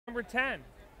Number 10.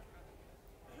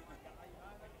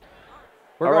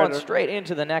 We're going straight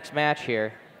into the next match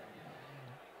here.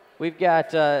 We've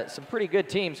got some pretty good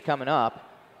teams coming up.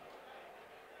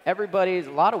 Everybody's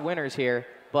a lot of winners here,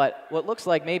 but what looks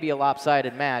like maybe a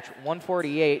lopsided match.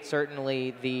 148,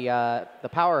 certainly the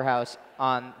powerhouse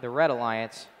on the Red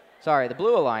Alliance. Sorry, the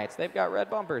Blue Alliance. They've got red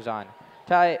bumpers on.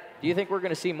 Ty, do you think we're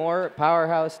going to see more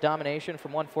powerhouse domination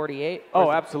from 148?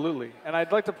 Oh, absolutely. And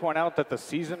I'd like to point out that the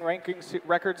season rankings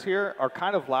records here are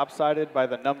kind of lopsided by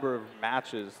the number of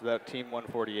matches that Team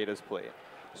 148 has played.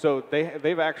 So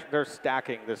they're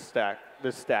stacking this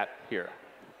stat here.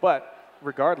 But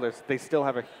regardless, they still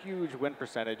have a huge win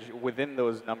percentage within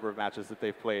those number of matches that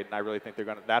they've played, and I really think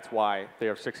that's why they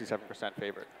are 67%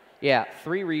 favored. Yeah,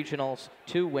 3 regionals,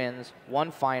 2 wins,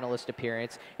 1 finalist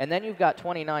appearance, and then you've got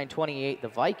 29-28, the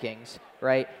Vikings,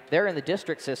 right? They're in the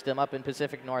district system up in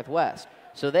Pacific Northwest.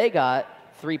 So they got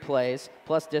 3 plays,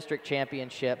 plus district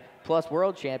championship, plus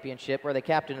world championship, where they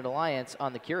captained an alliance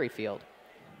on the Curie field.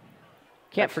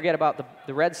 Can't forget about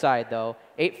the red side, though.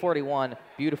 841,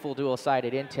 beautiful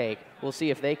dual-sided intake. We'll see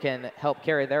if they can help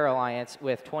carry their alliance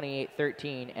with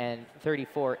 28-13 and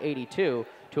 34-82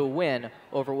 to a win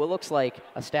over what looks like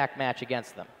a stacked match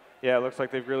against them. Yeah, it looks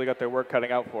like they've really got their work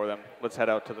cutting out for them. Let's head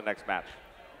out to the next match.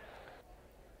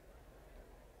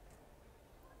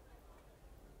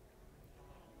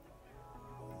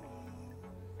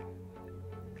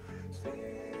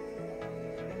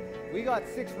 We got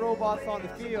 6 robots on the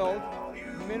field,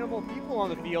 minimal people on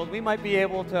the field. We might be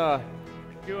able to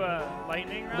do a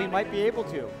lightning round? We might be able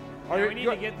to. Yeah, we need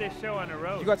to get this show on the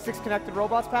road. You got 6 connected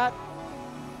robots, Pat?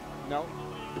 No.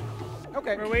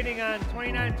 Okay. We're waiting on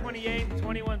 29-28 and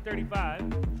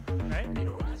 21-35, right?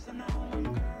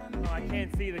 Oh, I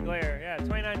can't see the glare. Yeah,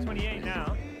 29-28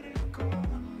 now.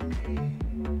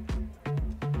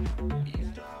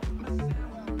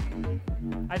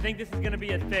 I think this is going to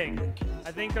be a thing.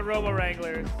 I think the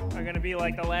Robo-Wranglers are going to be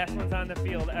like the last ones on the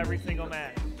field every single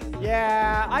match.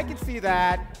 Yeah, I can see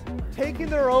that. Taking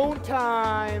their own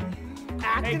time,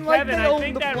 acting hey, like Kevin, they own I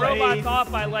think the that place. robot's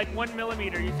off by like 1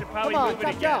 millimeter. You should probably Come on, move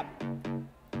it again.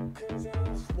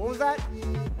 What was that?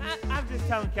 I'm just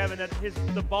telling Kevin that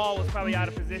the ball was probably out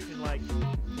of position, like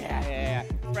yeah.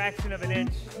 fraction of an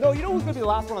inch. No, you know who's going to be the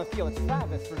last one on the field? It's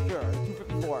Travis for sure,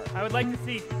 254. I would like to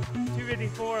see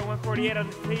 254 and 148 on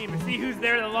the team to see who's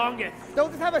there the longest. Don't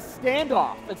just have a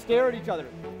standoff and stare at each other.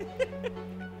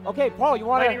 Okay, Paul, you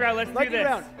want to... Lightning round, let's do this.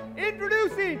 Round.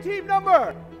 Introducing team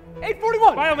number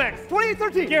 841. Biomex.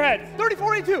 2813. Gearheads.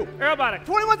 3482. Aerobotics.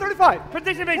 2135.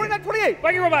 Precision Basic. 2928.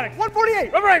 Viking Robotics.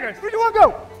 148. Robo-Wranglers. 3, 2, 1,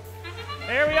 go.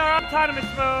 There we are, autonomous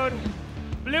mode.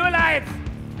 Blue Alliance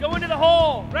going to the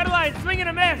hole. Red Alliance swinging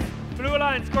a miss. Blue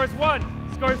Alliance scores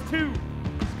 1, scores 2,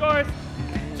 scores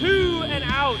 2 and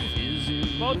out.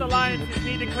 Both Alliances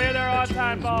need to clear their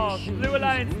on-time balls. Blue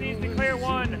Alliance needs to clear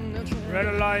 1. Red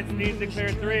Alliance needs to clear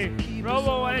 3.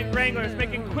 Robo-Wranglers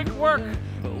making quick work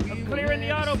of clearing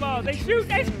the auto balls. They shoot,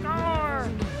 they score!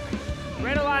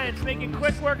 Red Alliance making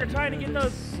quick work of trying to get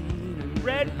those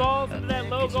red balls into that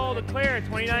low goal to clear.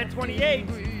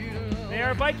 29-28. They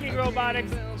are Viking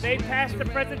Robotics. They pass the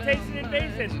Presentation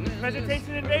Invasion.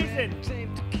 Presentation Invasion.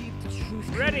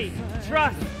 Ready.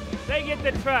 Trust. They get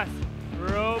the trust.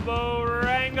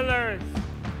 Robo-Wranglers.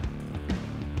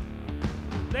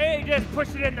 They just push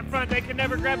it in the front. They could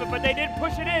never grab it, but they did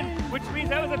push it in, which means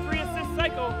that was a 3-assist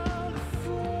cycle.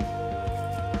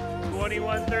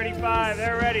 21-35.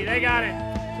 They're ready. They got it.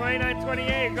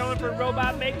 29-28, going for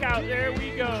robot makeout. There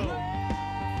we go.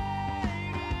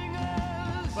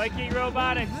 Viking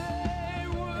Robotics.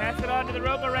 Pass it on to the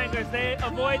Robo-Wranglers. They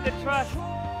avoid the trust.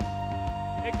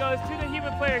 It goes to the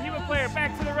human player. Human player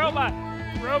back to the robot.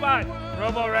 Robot.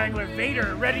 Robo-Wrangler.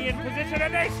 Vader ready in position,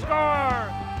 and they score!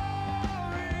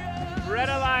 Red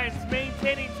Alliance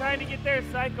maintaining, trying to get their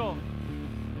cycle.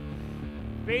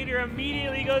 Vader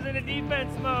immediately goes into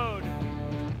defense mode.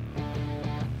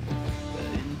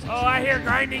 Oh, I hear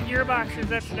grinding gearboxes.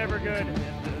 That's never good.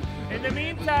 In the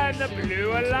meantime, the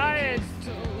Blue Alliance.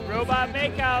 Robot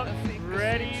makeout.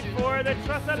 Ready for the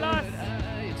Trust-a-Lust.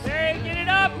 They get it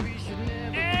up.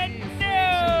 And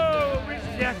no!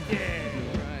 Rejected.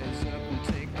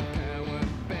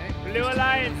 Blue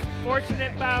Alliance.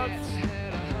 Fortunate bounce.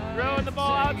 Throwing the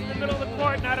ball out to the middle of the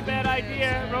court. Not a bad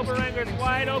idea. Robo-Wranglers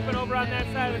wide open over on that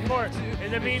side of the court.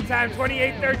 In the meantime,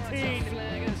 28-13.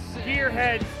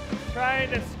 Gearheads trying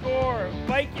to score.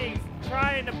 Vikings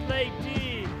trying to play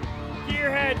D.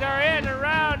 Gearheads are in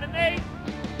around, and they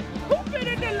hoop it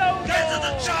into low. Get to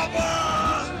the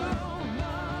chopper!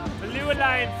 Blue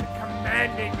Alliance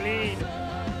commanding lead.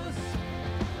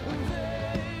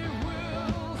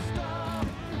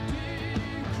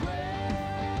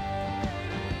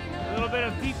 little bit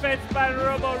of defense by the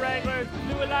Robo Wranglers.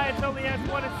 Blue Alliance only has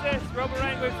 1 assist. Robo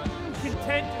Wranglers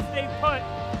content to stay put.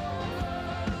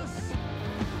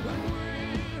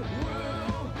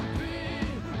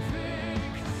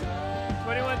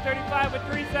 .21:35 with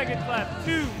 3 seconds left.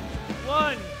 2,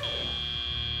 1.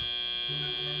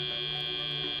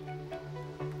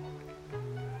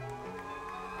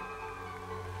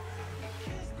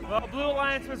 Well, Blue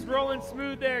Alliance was rolling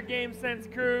smooth there, Game Sense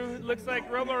crew. Looks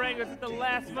like Robo Wranglers at the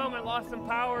last moment lost some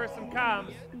power or some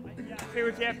comms. See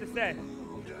what you have to say.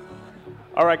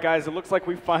 All right, guys, it looks like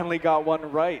we finally got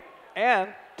one right.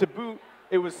 And to boot,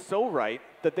 it was so right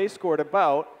that they scored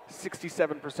about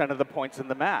 67% of the points in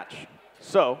the match.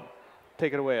 So,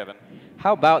 take it away, Evan.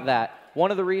 How about that?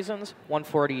 One of the reasons,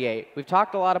 148. We've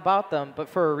talked a lot about them, but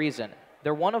for a reason.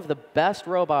 They're one of the best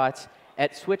robots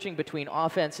at switching between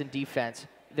offense and defense.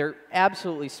 They're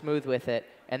absolutely smooth with it,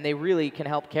 and they really can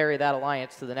help carry that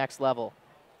alliance to the next level.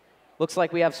 Looks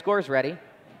like we have scores ready.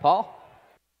 Paul?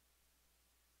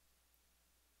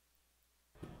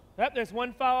 Yep, there's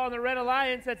one foul on the Red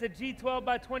Alliance. That's a G12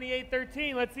 by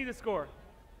 28-13. Let's see the score.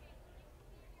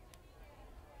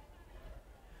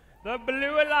 The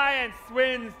Blue Alliance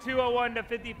wins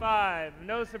 201-55.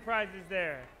 No surprises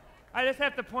there. I just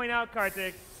have to point out,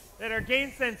 Kartik, that our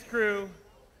Game Sense crew,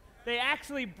 they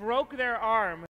actually broke their arm